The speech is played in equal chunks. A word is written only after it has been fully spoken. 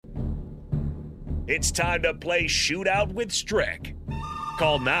It's time to play Shootout with Strick.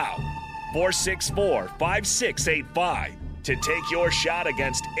 Call now, 464-5685, to take your shot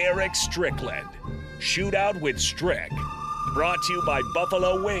against Eric Strickland. Shootout with Strick. Brought to you by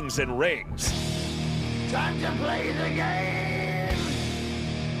Buffalo Wings and Rings. Time to play the game!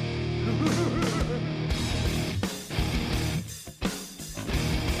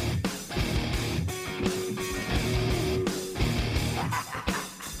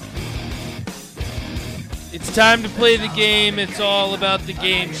 It's time to play the game. It's all about the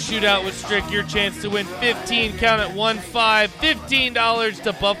game. Shootout with Strick, your chance to win 15, count it, 1-5, $15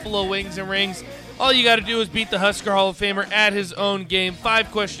 to Buffalo Wings and Rings. All you got to do is beat the Husker Hall of Famer at his own game.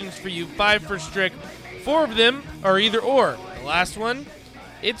 5 questions for you, 5 for Strick. 4 of them are either or. The last one,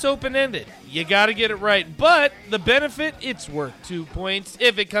 it's open-ended. You got to get it right. But the benefit, it's worth 2 points.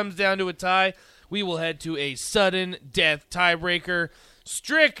 If it comes down to a tie, we will head to a sudden death tiebreaker.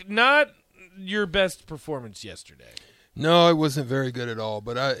 Strick, not your best performance yesterday. No, it wasn't very good at all.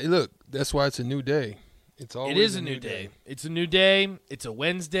 But look, that's why it's a new day. It is a new day. It's a new day. It's a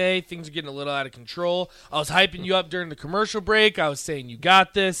Wednesday. Things are getting a little out of control. I was hyping you up during the commercial break. I was saying you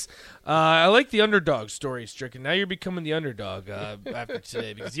got this. I like the underdog story, Strick, and now you're becoming the underdog after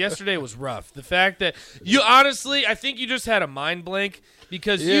today because yesterday was rough. The fact that you honestly, I think you just had a mind blank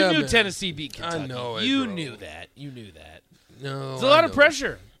because you knew Tennessee beat Kentucky. I know it, You bro. knew that. You knew that. No, it's a lot of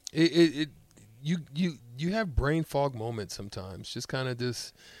pressure. You have brain fog moments sometimes. Just kind of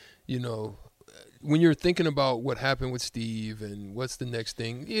just, when you're thinking about what happened with Steve and what's the next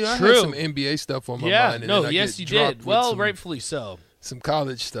thing. I had some NBA stuff on my mind. Yes, you did. Well, rightfully so. Some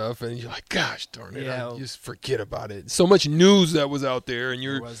college stuff, and you're like, gosh darn it, I just forget about it. So much news that was out there, and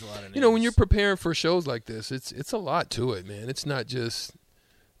there was a lot of news. When you're preparing for shows like this, it's a lot to it, man. It's not just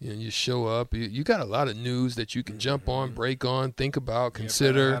you show up. You got a lot of news that you can jump on, break on, think about,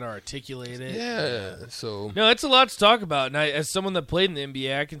 consider. How to articulate it. Yeah. So no, it's a lot to talk about. And as someone that played in the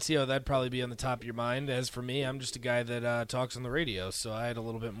NBA, I can see how that'd probably be on the top of your mind. As for me, I'm just a guy that talks on the radio, so I had a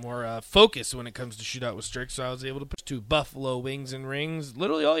little bit more focus when it comes to Shootout with Strick. So I was able to push to Buffalo Wings and Rings.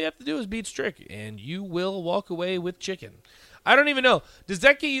 Literally, all you have to do is beat Strick, and you will walk away with chicken. I don't even know. Does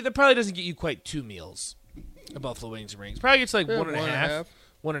that get you? That probably doesn't get you quite 2 meals. Buffalo Wings and Rings probably gets like 1.5.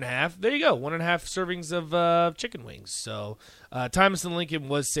 1.5. There you go. 1.5 servings of chicken wings. So Thomas and Lincoln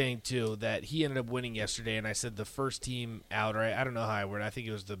was saying, too, that he ended up winning yesterday, and I said the first team out, or I don't know how I worded it. I think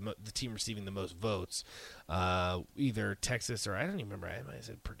it was the team receiving the most votes, either Texas or I don't even remember. I might have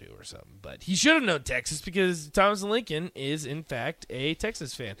said Purdue or something. But he should have known Texas because Thomas and Lincoln is, in fact, a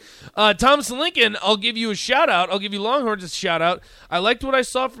Texas fan. Thomas and Lincoln, I'll give you a shout-out. I'll give you Longhorns a shout-out. I liked what I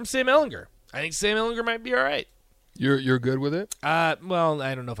saw from Sam Ehlinger. I think Sam Ehlinger might be all right. You're good with it? Well,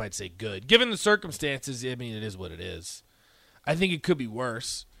 I don't know if I'd say good. Given the circumstances, I mean, it is what it is. I think it could be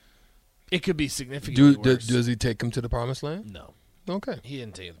worse. It could be significantly worse. Does he take him to the promised land? No. Okay. He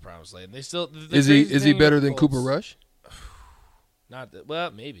didn't take him to the promised land. They still. Is he better than Cooper Rush?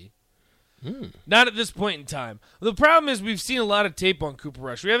 Maybe. Not at this point in time. The problem is we've seen a lot of tape on Cooper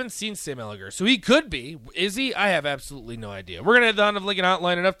Rush. We haven't seen Sam Ehlinger, so he could be. Is he? I have absolutely no idea. We're going to head down to Lincoln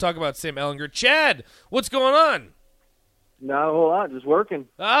Hotline enough to talk about Sam Ehlinger. Chad, what's going on? Not a whole lot, just working.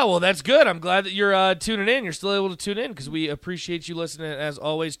 Oh, well, that's good. I'm glad that you're tuning in. You're still able to tune in because we appreciate you listening as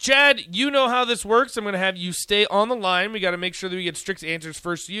always. Chad, you know how this works. I'm going to have you stay on the line. We got to make sure that we get Strick's answers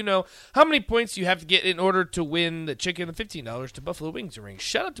first so you know how many points you have to get in order to win the chicken and $15 to Buffalo Wings and Rings.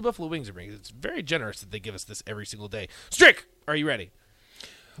 Shout out to Buffalo Wings and Rings. It's very generous that they give us this every single day. Strick, are you ready?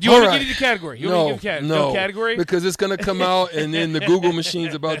 Do you want to give you the category? No, category? Because it's going to come out, and then the Google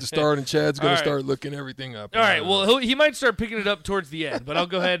machine's about to start, and Chad's going to start looking everything up. All right, well, he might start picking it up towards the end, but I'll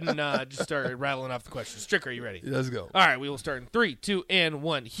go ahead and just start rattling off the questions. Strick, are you ready? Let's go. All right, we will start in 3, 2, and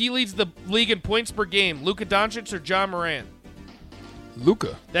 1. He leads the league in points per game. Luka Doncic or John Moran?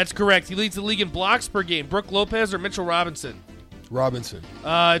 Luka. That's correct. He leads the league in blocks per game. Brooke Lopez or Mitchell Robinson? Robinson.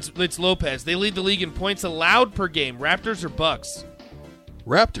 It's Lopez. They lead the league in points allowed per game. Raptors or Bucks?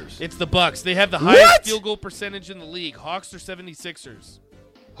 Raptors. It's the Bucks. They have the highest field goal percentage in the league. Hawks or 76ers?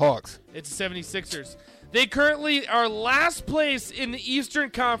 Hawks. It's the 76ers. They currently are last place in the Eastern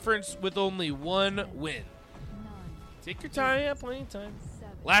Conference with only 1 win. Take your time. Yeah, plenty of time.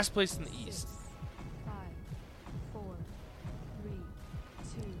 Last place in the East. 5, 4, 3,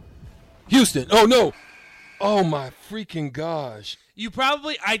 2. Houston. Oh, no. Oh, my freaking gosh.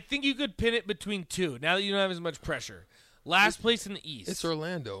 I think you could pin it between 2 now that you don't have as much pressure. Last place in the East. It's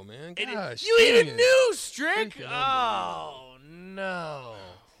Orlando, man. Gosh. You even knew, Strick? Oh, no. Oh,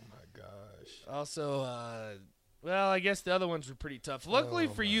 my gosh. Also, I guess the other ones were pretty tough. Luckily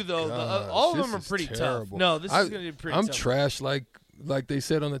for you, though, all of them are pretty tough. terrible. No, this is going to be pretty tough. I'm trash like they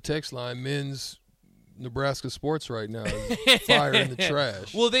said on the text line, men's Nebraska sports right now is fire in the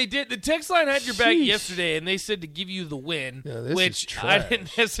trash. Well, they did. The text line had your back yesterday, and they said to give you the win, Yeah, which I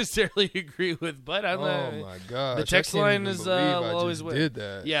didn't necessarily agree with. But I'm oh my gosh, the text line is will always win. Did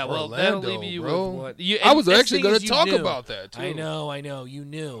that? Yeah, well, Orlando, that'll leave you bro. with one. I was actually going to talk about that too. I know, you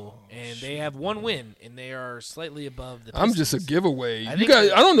knew, and they have one win, and they are slightly above the. I'm just a giveaway. I You think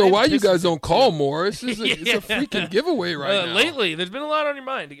guys, I don't know I why you Pistons guys don't call more. It's just Yeah. it's a freaking giveaway right now. Lately, there's been a lot on your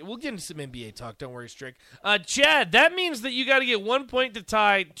mind. We'll get into some NBA talk. Don't worry, Strick. Chad, that means that you got to get 1 point to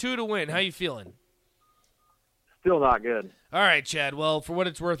tie, 2 to win. How you feeling? Still not good. All right, Chad. Well, for what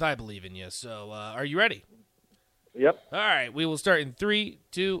it's worth, I believe in you. So, are you ready? Yep. All right. We will start in 3,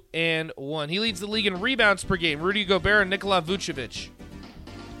 2, and 1. He leads the league in rebounds per game. Rudy Gobert and Nikola Vucevic.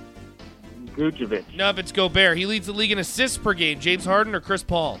 Vucevic. No, it's Gobert. He leads the league in assists per game. James Harden or Chris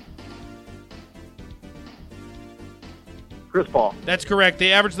Paul? Chris Paul. That's correct.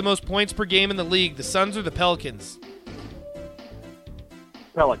 They average the most points per game in the league. The Suns or the Pelicans?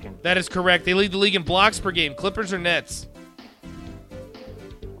 Pelican. That is correct. They lead the league in blocks per game. Clippers or Nets?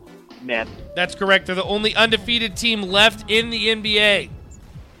 Nets. That's correct. They're the only undefeated team left in the NBA.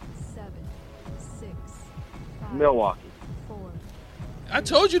 7, 6, 5, Milwaukee. 4, I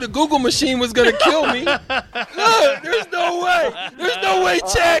told you the Google machine was going to kill me. Look, there's no way. There's no way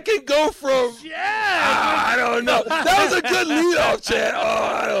Chad can go from. I don't know. That was a good leadoff, Chad.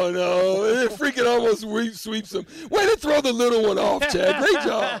 I don't know. It freaking almost sweeps him. Way to throw the little one off, Chad. Great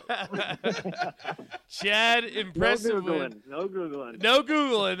job. Chad, impressive No win. Googling. No Googling. No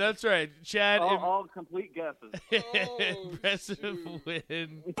Googling. That's right. Chad, All complete guesses. impressive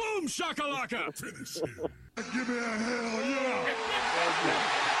win. Boom shakalaka. Finish him. Give me a hell yeah.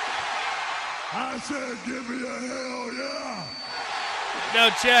 I said give me a hell yeah. Now,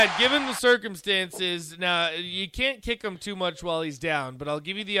 Chad, given the circumstances, now you can't kick him too much while he's down, but I'll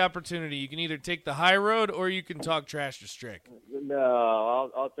give you the opportunity. You can either take the high road or you can talk trash to Strick.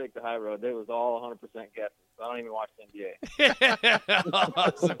 No, I'll take the high road. It was all 100% guesses. I don't even watch the NBA.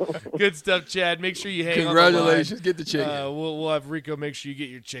 Awesome. Good stuff, Chad. Make sure you hang Congratulations. on the Get the chicken. line. We'll have Rico make sure you get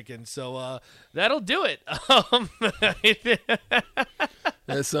your chicken. So that'll do it.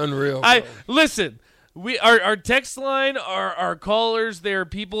 That's unreal. Bro. Listen. Our text line, our callers, they're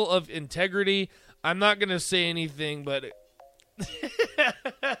people of integrity. I'm not gonna say anything, but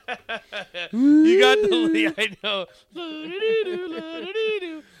you got the I know.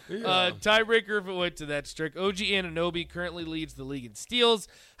 Tiebreaker if it went to that, Strick. OG Anunoby currently leads the league in steals.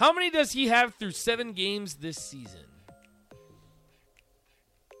 How many does he have through 7 games this season?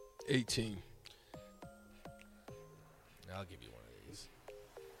 18. I'll give you one of these.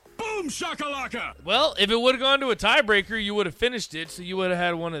 Boom shakalaka. Well, if it would have gone to a tiebreaker, you would have finished it, so you would have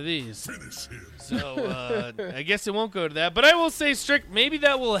had one of these. Finish him. So I guess it won't go to that. But I will say, Strick, maybe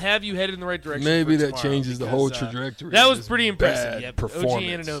that will have you headed in the right direction. Maybe for that tomorrow changes the because, whole trajectory. That of was this pretty impressive. bad Yep.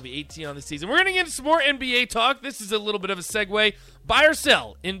 performance. OG Anunoby, 18 on the season. We're going to get into some more NBA talk. This is a little bit of a segue. Buy or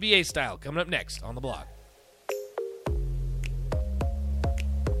sell, NBA style, coming up next on The Block.